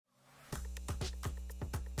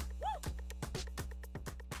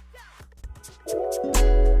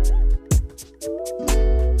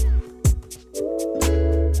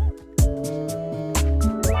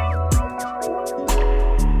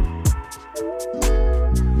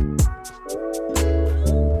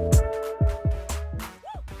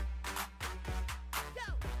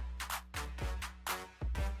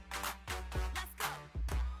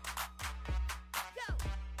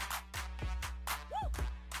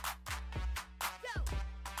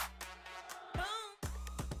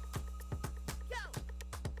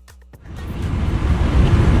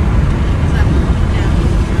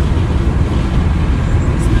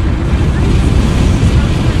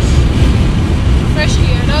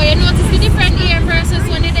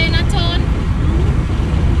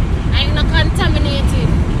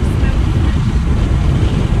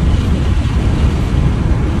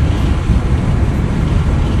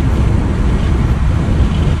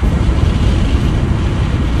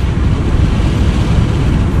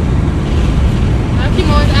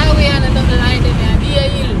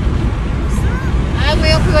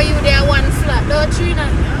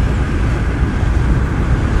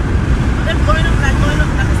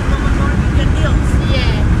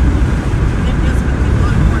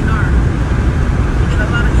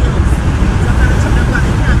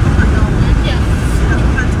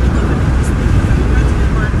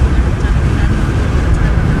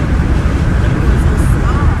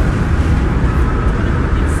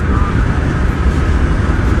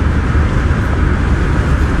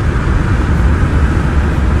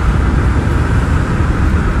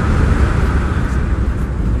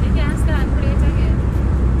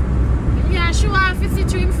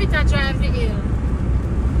to drive the hill.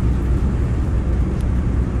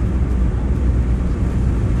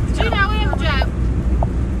 Trena, where you drive?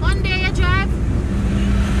 One day you drive?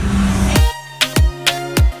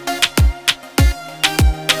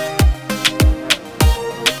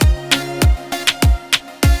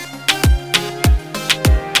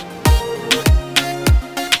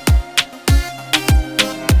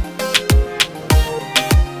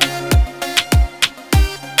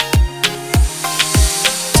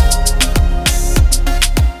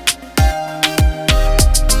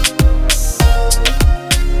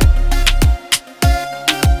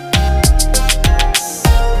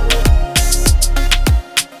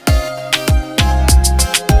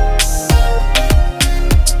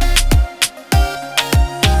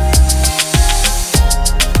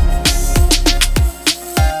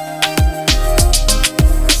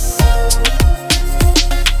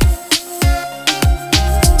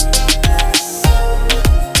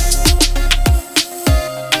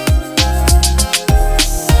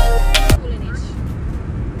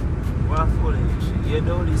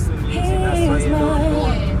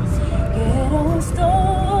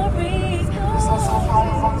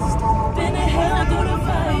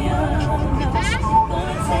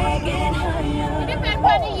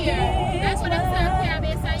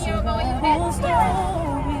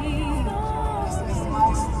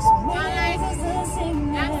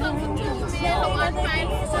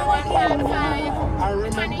 I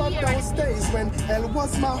remember those days when hell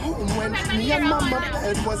was my home, when me and mama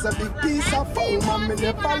bed was a big piece of foam, and me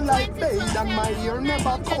never like bathe and my ear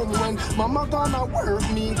never come. When mama gonna work,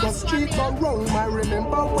 me go street go roam. I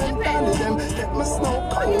remember when Danny them get my snow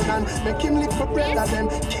cone and make him lick for bread and them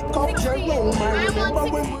kick up Jerome. I remember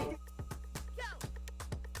when we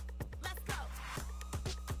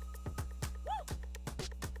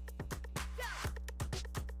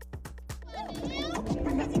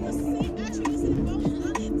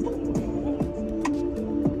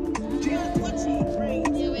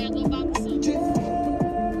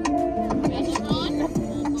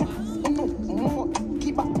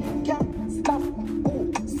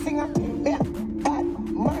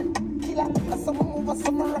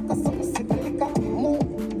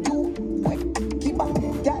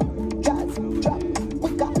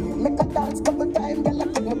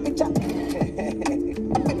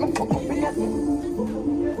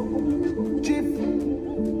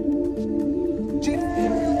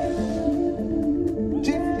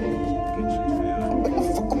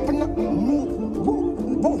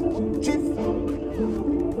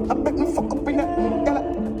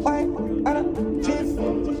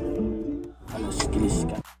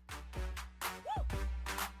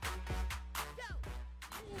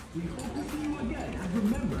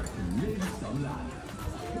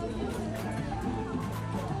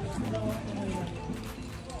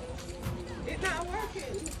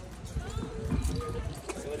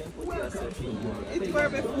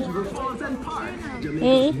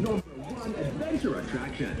adventure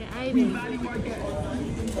attraction.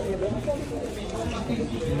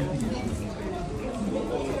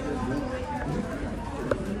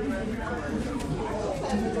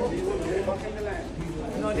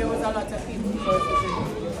 No, there was a lot of people first.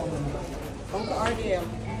 Uncle RDM.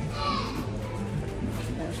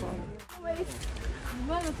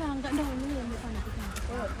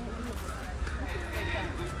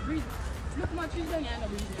 Look much is done.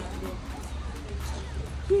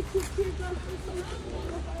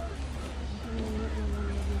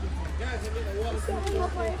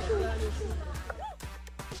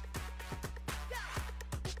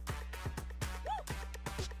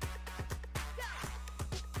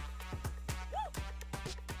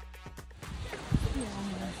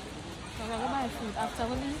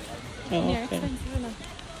 Oh, okay.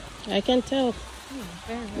 I can tell.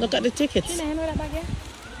 Look at the tickets.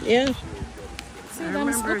 Yeah. See,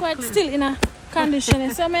 I'm quite still in a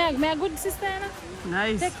condition. So, my good sister,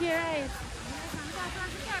 Nice. take care of it.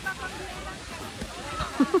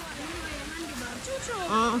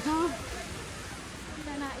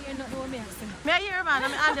 Me hear man,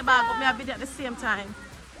 I'm on the bag, but me have video at the same time.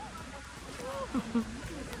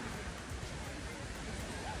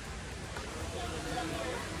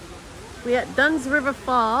 We at Dunn's River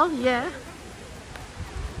Fall, yeah.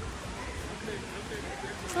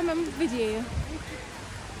 Come on, video.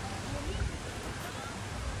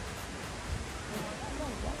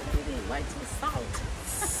 White with salt.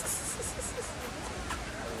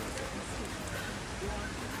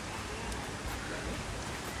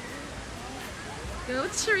 Go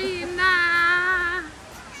Trena!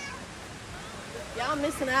 Y'all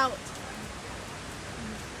missing out.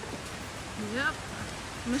 Yep.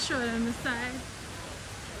 I'm gonna show them the side.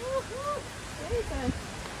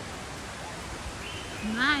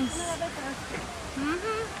 Nice.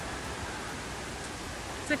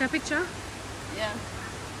 Take a picture? Yeah.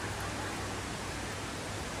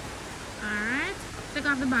 Alright. Take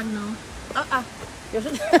off the bag now. You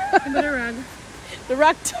should. Give me the rag. The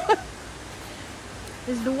rag.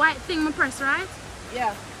 It's the white thing I press, right?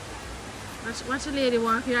 Yeah. Watch the lady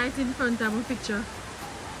walk right in front of a picture.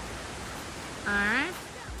 Alright.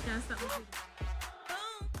 Can't stop the picture.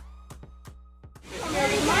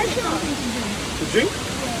 The drink?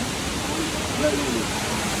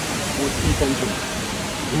 We'll keep on drinking.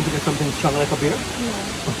 You want to get something strong like a beer? No.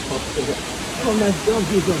 Oh, nice. Don't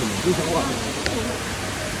be drunk. Do some water.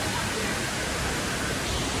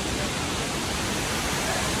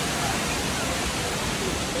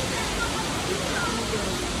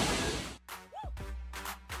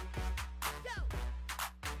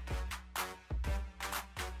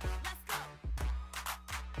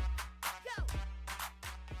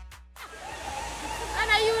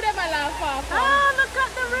 Oh, look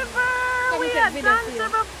at the river! We are down to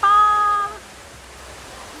the fall!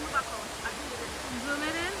 Zoom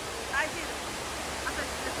it in. I did.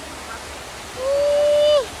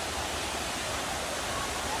 Ooh.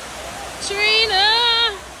 Trena!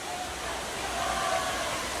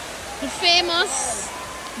 The famous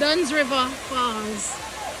Duns River Falls.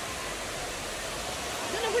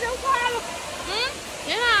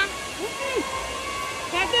 Yeah.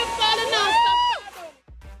 Have them falling now.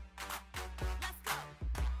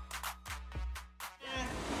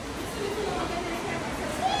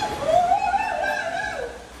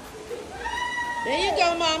 There you go,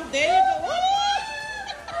 Mom. There you go.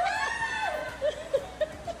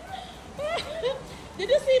 Did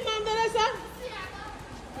you see Mom, Vanessa?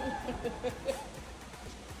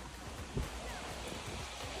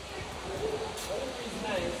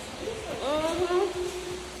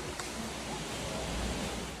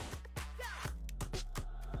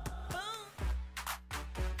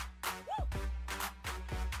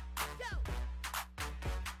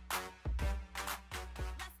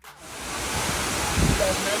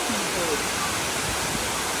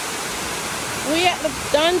 We at the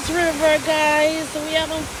Duns River, guys. We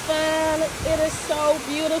having fun. It is so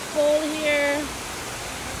beautiful here.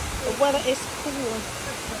 The weather is cool.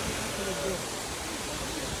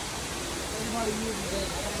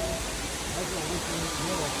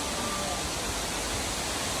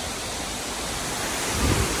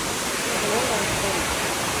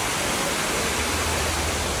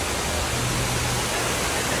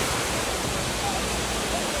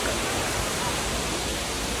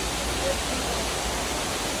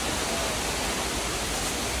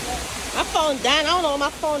 My phone died. I don't know, my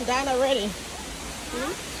phone died already.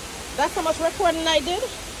 That's how much recording I did?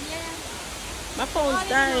 Yeah. My phone's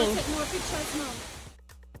dying. Take more pictures now.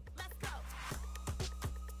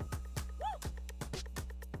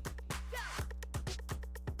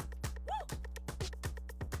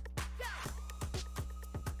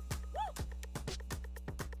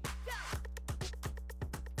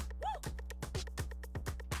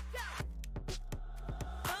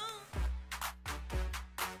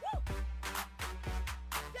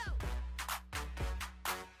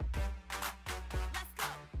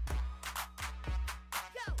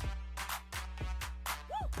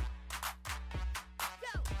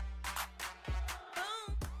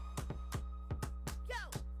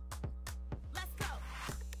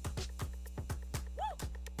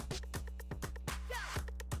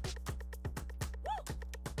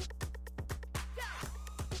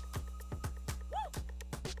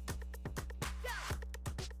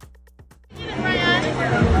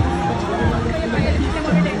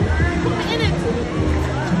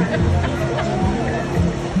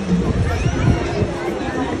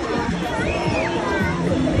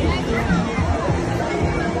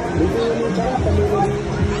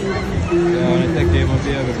 Ja, ni tänker man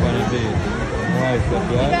bjuder på en bil. Wife,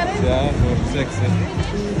 ja, och sexy.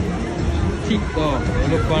 Titta,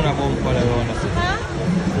 look på andra bombar där var nästan.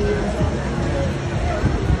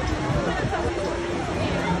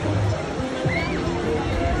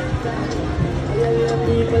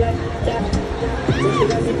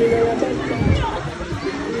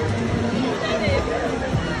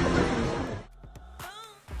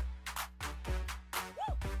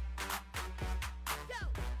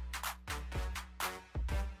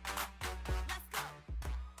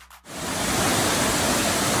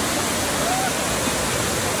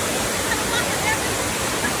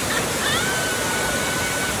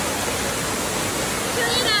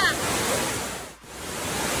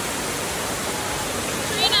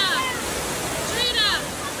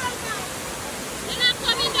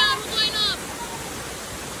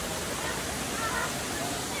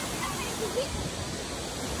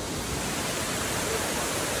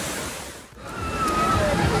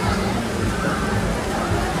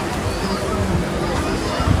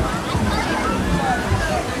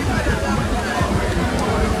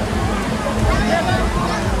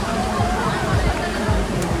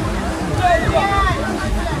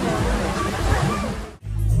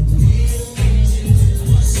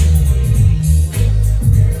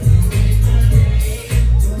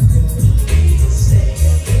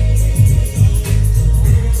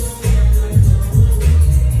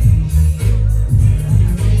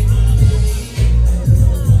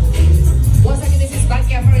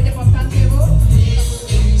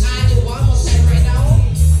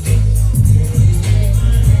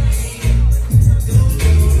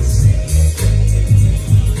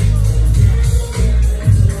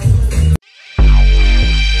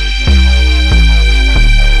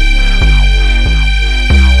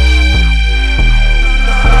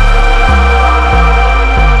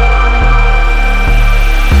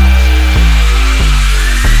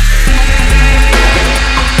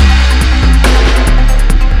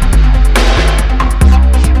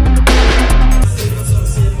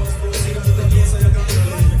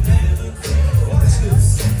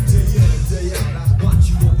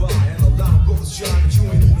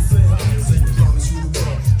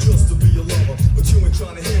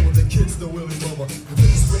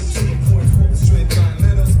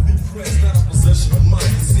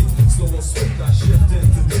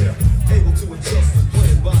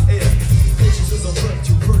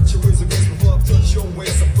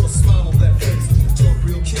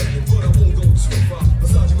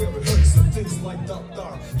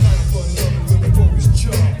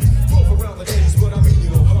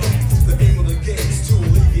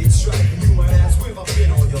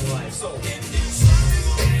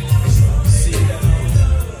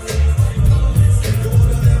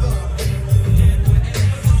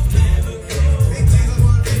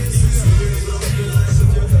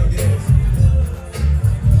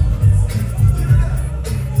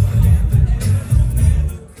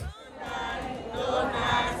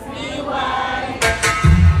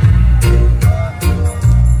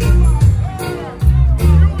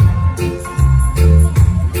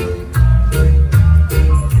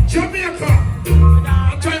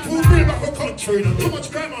 VibinWithTrena. Too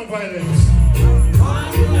much crime and violence.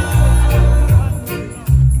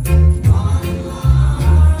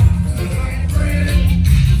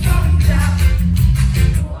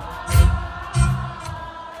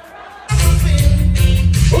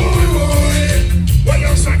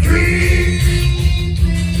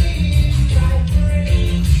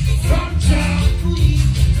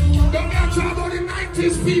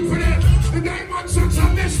 People there, the Diamond Sons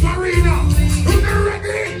of this marina. Are you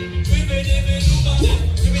ready?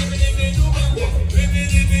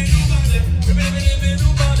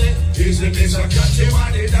 Is the place I catch him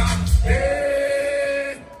on it down?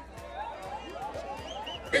 Hey!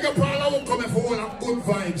 Big up all who come for all of good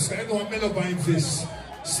vibes. I know what mellow vibes is.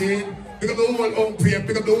 See? Big up the whole home prayer,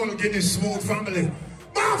 big up the whole Guinness Smooth family.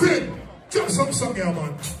 Marvin! Just some song here,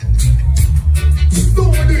 man. Don't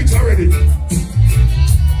want to do it already.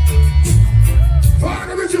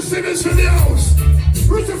 Father Richard Simmons in the house.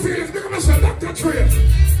 Richard Fields, big up myself, Dr. Trey.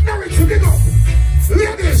 Now Richard, big up.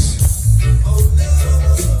 Ladies.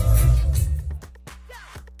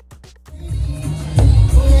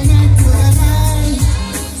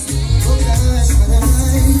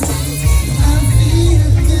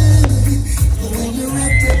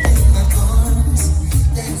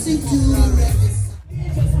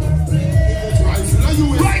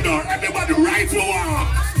 Right now, everybody right to walk.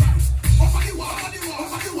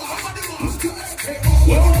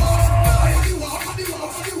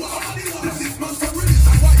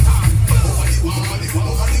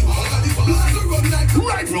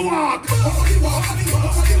 Right to walk.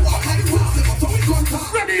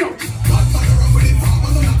 Ready up.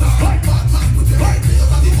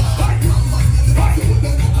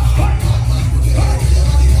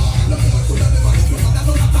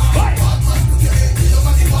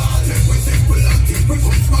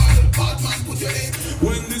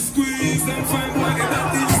 When the squeeze and find money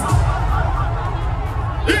that is.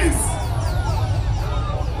 Yes.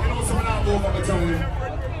 You know some of that go over the time.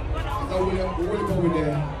 So we'll go with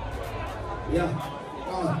there. Yeah.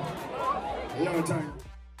 A long time.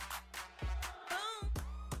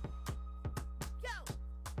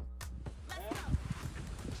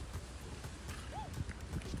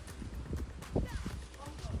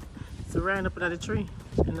 So right up under the tree,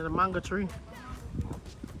 under the mango tree.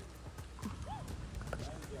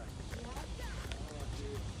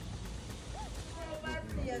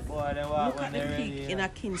 Look at the pig in a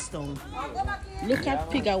Kingston. Look at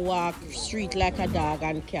pig a walk street like a dog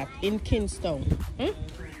and cat in Kingston.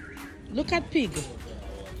 Look at pig.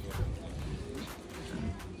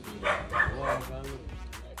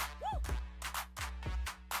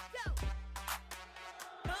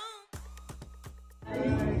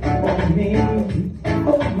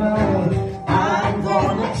 I'm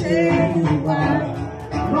gonna tell you why.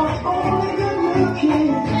 Not only good looking,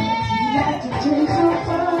 you got to take some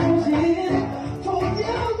time in. For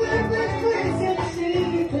you with this place and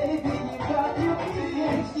see, baby, you got your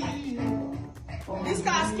PhD. This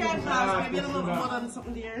car's can't pass, maybe a little more than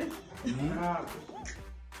something there.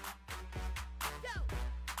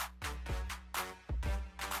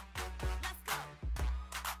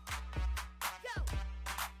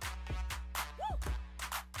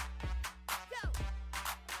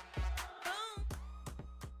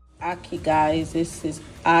 Aki, guys, this is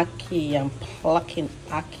Aki. I'm plucking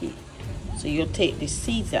Aki. So you'll take the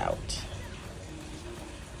seeds out.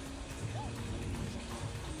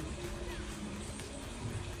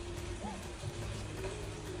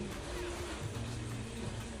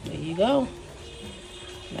 There you go.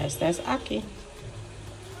 That's Aki.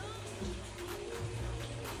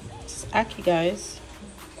 It's Aki, guys.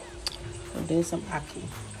 I'm doing some Aki.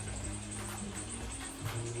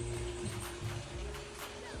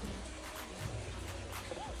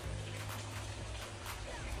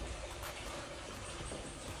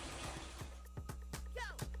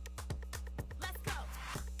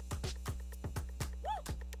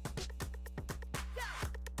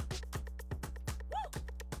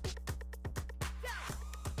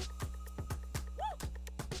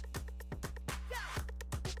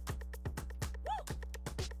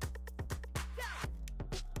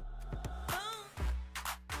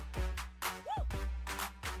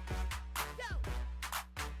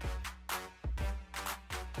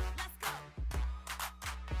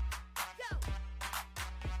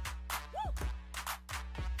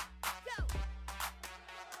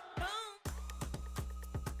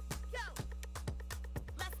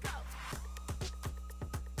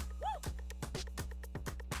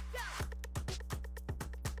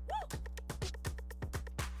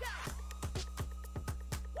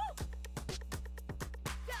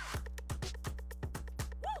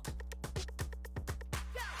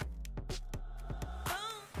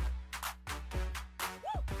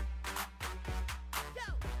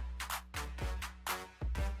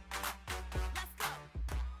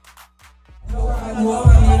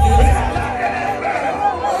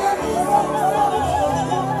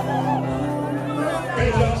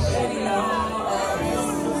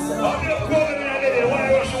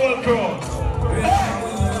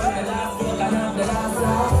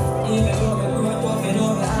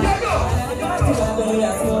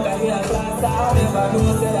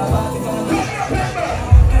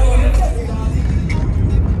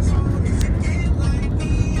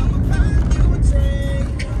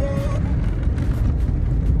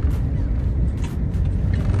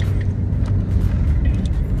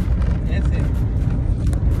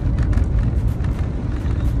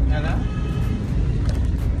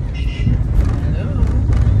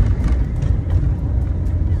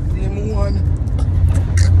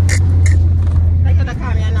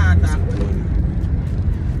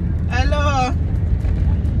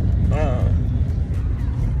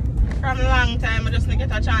 From long time, I just didn't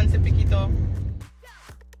get a chance to pick it up.